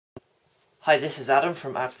Hi, this is Adam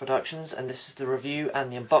from AdzProductions, and this is the review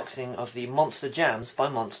and the unboxing of the Monster Jamz by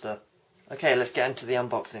Monster. Okay, let's get into the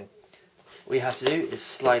unboxing. What you have to do is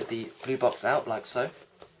slide the blue box out like so.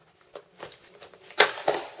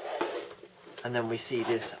 And then we see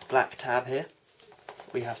this black tab here.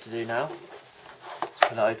 What you have to do now is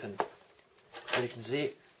put it open. As you can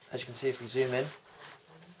see if we zoom in,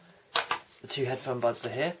 the two headphone buds are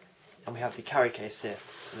here, and we have the carry case here.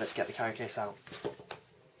 So let's get the carry case out.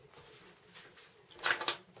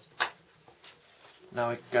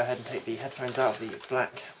 Now we can go ahead and take the headphones out of the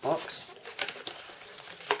black box.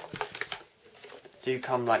 They do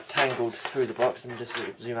come like tangled through the box. Let me just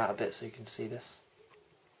zoom out a bit so you can see this.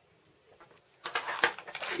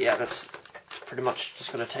 Yeah, that's pretty much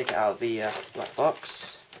just going to take it out of the black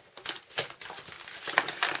box.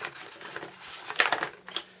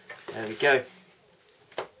 There we go.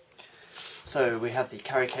 So we have the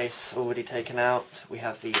carry case already taken out. We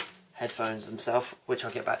have the headphones themselves, which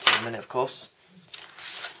I'll get back to in a minute, of course.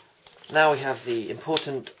 Now we have the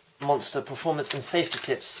important Monster performance and safety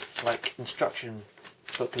tips, like instruction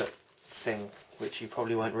booklet thing, which you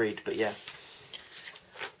probably won't read, but yeah.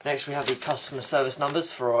 Next we have the customer service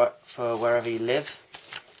numbers for wherever you live.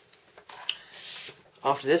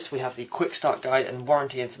 After this we have the quick start guide and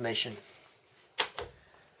warranty information.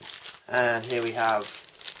 And here we have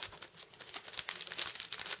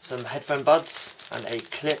some headphone buds and a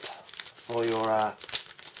clip for your,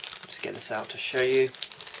 just get this out to show you.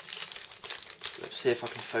 Let's see if I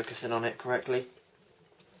can focus in on it correctly.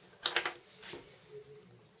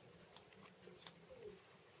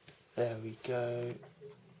 There we go.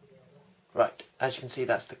 Right, as you can see,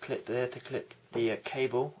 that's the clip there to clip the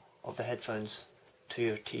cable of the headphones to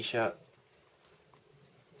your t-shirt.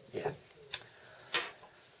 Yeah.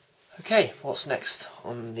 Okay, what's next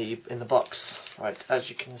in the box? Right, as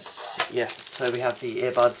you can see, yeah. So we have the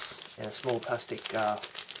earbuds in a small plastic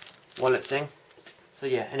wallet thing. So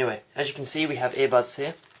yeah, anyway, as you can see we have earbuds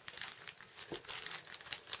here.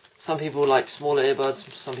 Some people like smaller earbuds,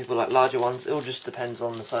 some people like larger ones. It all just depends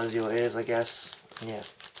on the size of your ears, I guess. And yeah,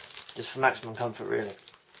 just for maximum comfort really.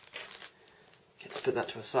 Okay, let's put that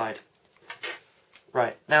to a side.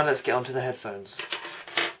 Right, now let's get onto the headphones.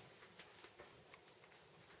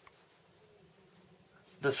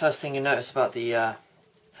 The first thing you notice about the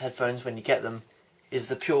headphones when you get them is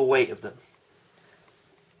the pure weight of them.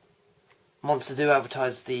 Monster do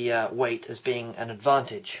advertise the weight as being an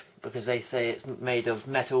advantage because they say it's made of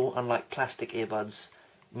metal, unlike plastic earbuds,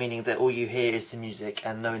 meaning that all you hear is the music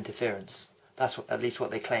and no interference. That's at least what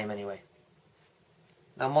they claim anyway.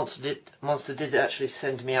 Now Monster did actually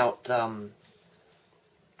send me out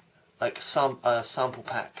like a sample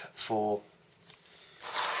pack for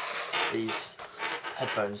these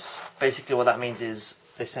headphones. Basically what that means is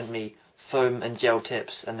they sent me foam and gel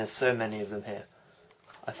tips, and there's so many of them here.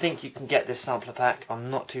 I think you can get this sampler pack,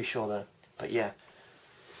 I'm not too sure though, but yeah,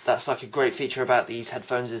 that's like a great feature about these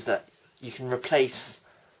headphones, is that you can replace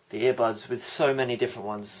the earbuds with so many different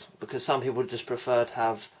ones, because some people just prefer to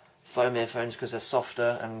have foam earphones because they're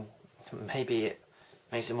softer and maybe it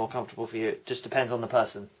makes it more comfortable for you. It just depends on the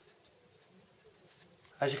person.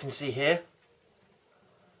 As you can see here,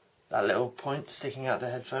 that little point sticking out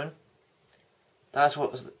the headphone, that's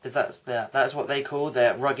what they call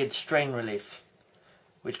their rugged strain relief.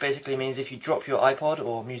 Which basically means if you drop your iPod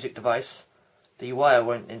or music device, the wire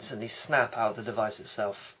won't instantly snap out of the device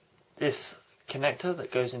itself. This connector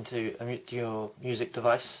that goes into your music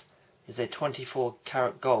device is a 24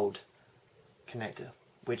 karat gold connector,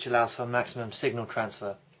 which allows for maximum signal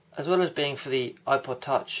transfer, as well as being for the iPod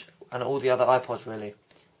Touch and all the other iPods really.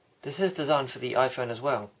 This is designed for the iPhone as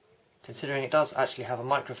well, considering it does actually have a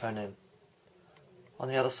microphone in. On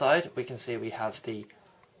the other side we can see we have the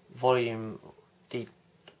volume,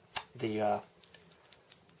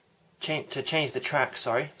 to change the track,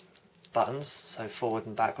 buttons, so forward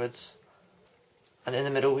and backwards, and in the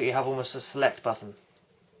middle we have almost a select button,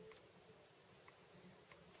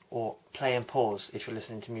 or play and pause if you're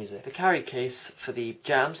listening to music. The carry case for the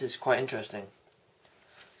Jamz is quite interesting.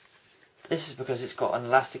 This is because it's got an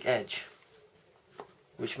elastic edge,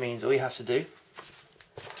 which means all you have to do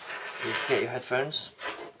is get your headphones,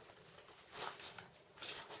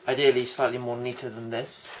 ideally slightly more neater than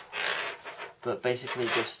this, but basically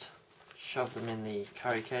just shove them in the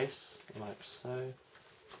carry case like so,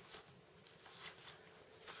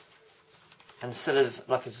 and instead of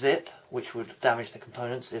like a zip which would damage the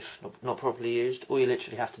components if not properly used, all you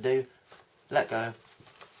literally have to do, let go,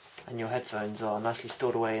 and your headphones are nicely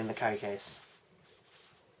stored away in the carry case.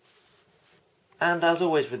 And as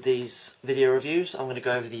always with these video reviews, I'm going to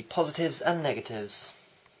go over the positives and negatives.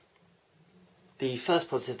 The first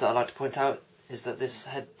positive that I'd like to point out is that this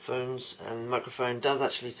headphones and microphone does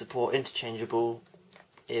actually support interchangeable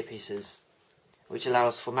earpieces, which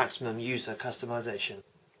allows for maximum user customization.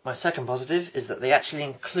 My second positive is that they actually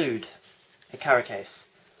include a carry case.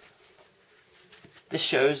 This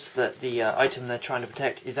shows that the item they're trying to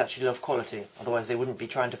protect is actually of quality, otherwise they wouldn't be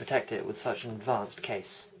trying to protect it with such an advanced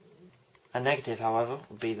case. A negative, however,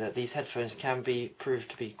 would be that these headphones can be proved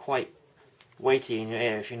to be quite weighty in your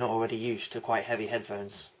ear if you're not already used to quite heavy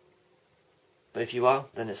headphones. But if you are,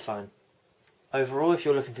 then it's fine. Overall, if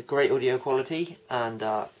you're looking for great audio quality and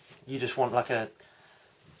you just want like a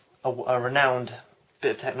renowned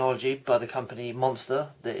bit of technology by the company Monster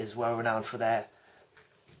that is well renowned for their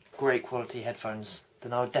great quality headphones,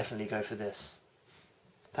 then I would definitely go for this.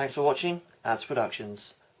 Thanks for watching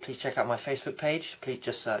AdzProductions. Please check out my Facebook page. Please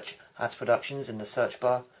just search AdzProductions in the search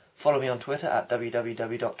bar. Follow me on Twitter at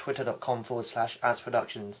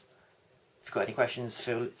www.twitter.com/AdzProductions. If you've got any questions,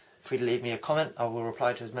 feel free to leave me a comment. I will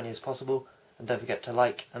reply to as many as possible. And don't forget to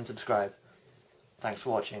like and subscribe. Thanks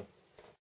for watching.